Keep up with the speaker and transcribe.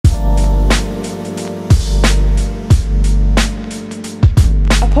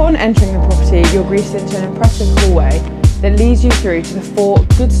Upon entering the property, you're greeted into an impressive hallway that leads you through to the 4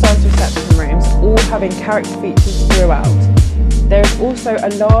 good-sized reception rooms, all having character features throughout. There is also a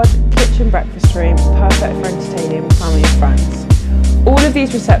large kitchen breakfast room, perfect for entertaining family and friends. All of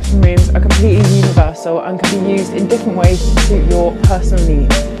these reception rooms are completely universal and can be used in different ways to suit your personal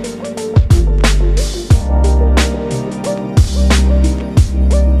needs.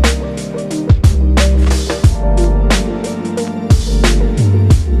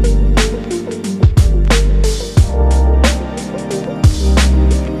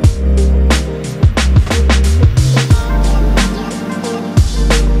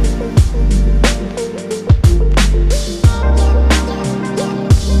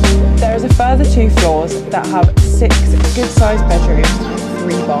 There is a further 2 floors that have 6 good-sized bedrooms and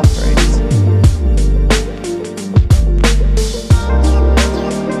 3 bathrooms.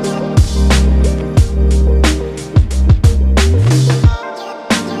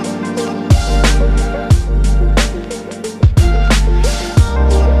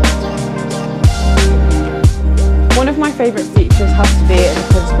 One of my favourite features has to be in the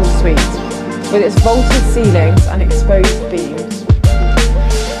principal suite, with its vaulted ceilings and exposed beams.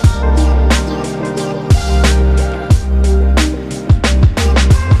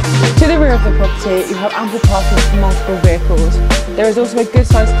 To the rear of the property, you have ample parking for multiple vehicles. There is also a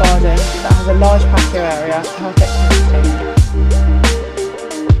good-sized garden that has a large patio area to